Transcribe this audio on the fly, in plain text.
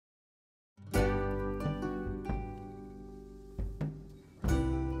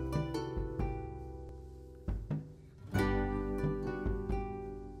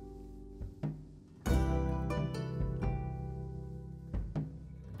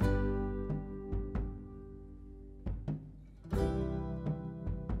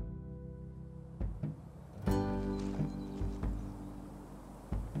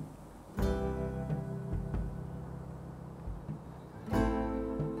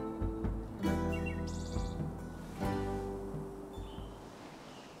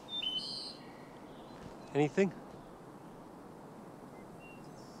Anything?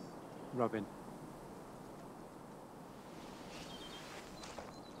 Robin.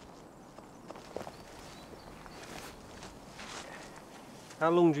 How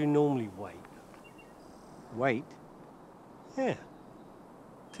long do you normally wait? Wait? Yeah.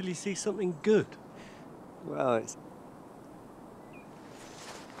 Till you see something good. Well, it's...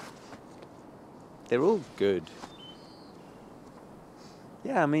 They're all good.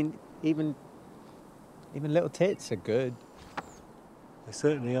 Yeah, I mean, even little tits are good. They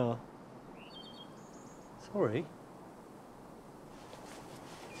certainly are. Sorry.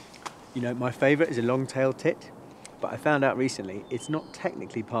 You know, my favourite is a long-tailed tit, but I found out recently it's not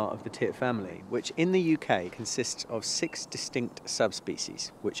technically part of the tit family, which in the UK consists of 6 distinct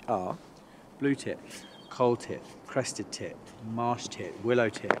subspecies, which are blue tit, coal tit, crested tit, marsh tit, willow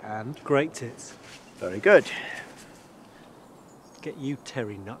tit, and... Great tits. Very good. Get you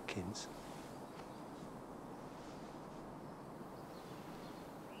Terry Nutkins.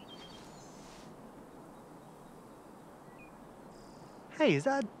 Hey, is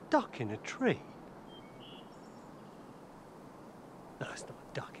that a duck in a tree? No, it's not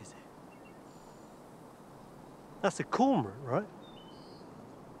a duck, is it? That's a cormorant, right?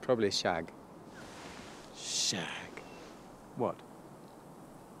 Probably a shag. Shag. What?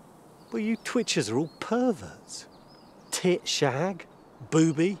 Well, you twitchers are all perverts. Tit, shag,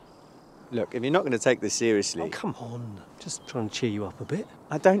 booby. Look, if you're not going to take this seriously... Oh, come on. Just trying to cheer you up a bit.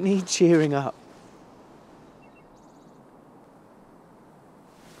 I don't need cheering up.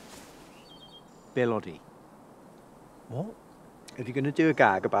 Bill Oddie. What? If you're going to do a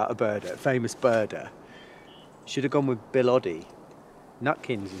gag about a birder, a famous birder, should have gone with Bill Oddie.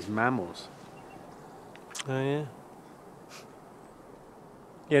 Nutkins is mammals. Oh, yeah.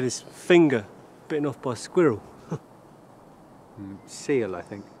 He had his finger bitten off by a squirrel. Seal, I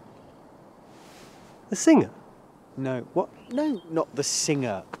think. The singer? No, what? No, not the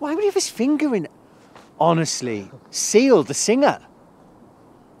singer. Why would he have his finger in... Honestly, Seal, the singer.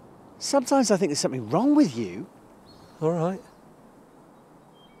 Sometimes I think there's something wrong with you. All right.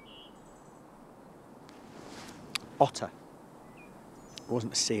 Otter. It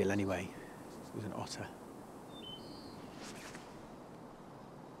wasn't a seal anyway. It was an otter.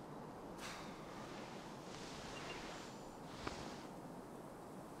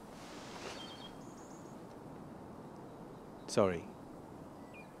 Sorry.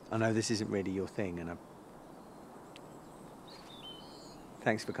 I know this isn't really your thing, and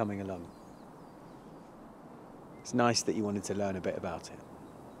thanks for coming along. It's nice that you wanted to learn a bit about it.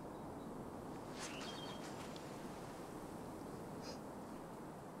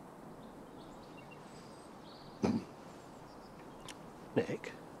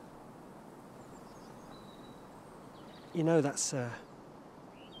 Nick. You know, that's not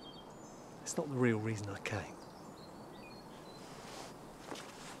the real reason I came.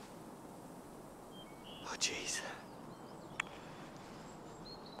 Oh, jeez.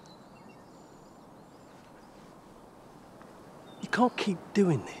 You can't keep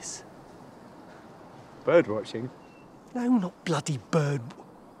doing this. Bird watching? No, not bloody bird...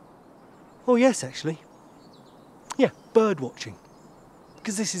 Oh, yes, actually. Yeah, bird watching.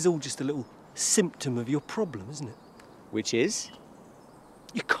 Because this is all just a little symptom of your problem, isn't it? Which is?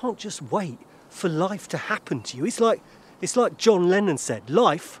 You can't just wait for life to happen to you. It's like John Lennon said,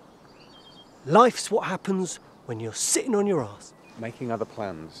 life's what happens when you're sitting on your ass. Making other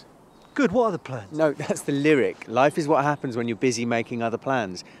plans. Good, what other plans? No, that's the lyric. Life is what happens when you're busy making other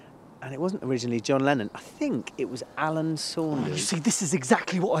plans. And it wasn't originally John Lennon. I think it was Alan Saunders. You see, this is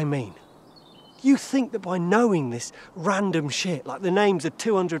exactly what I mean. You think that by knowing this random shit, like the names of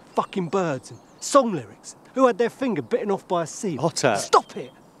 200 fucking birds and song lyrics, who had their finger bitten off by a seal... Otter. Stop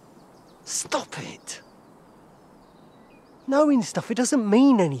it! Stop it! Knowing stuff, it doesn't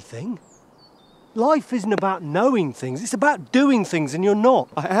mean anything. Life isn't about knowing things, it's about doing things, and you're not.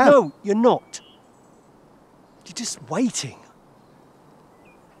 I am. No, you're not. You're just waiting.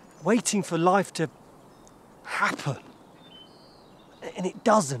 Waiting for life to happen. And it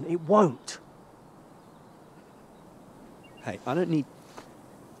doesn't, it won't. Hey, I don't need...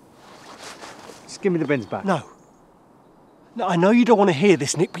 Just give me the bins back. No. No, I know you don't want to hear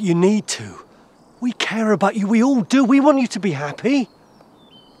this, Nick, but you need to. We care about you, we all do. We want you to be happy.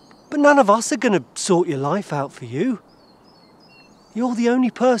 But none of us are going to sort your life out for you. You're the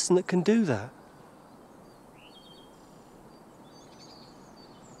only person that can do that.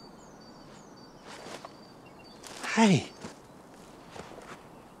 Hey.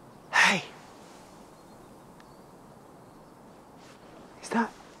 Hey.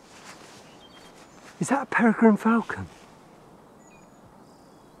 Is that a peregrine falcon?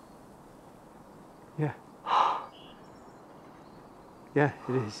 Yeah. Yeah,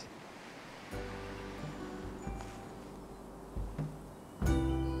 it is.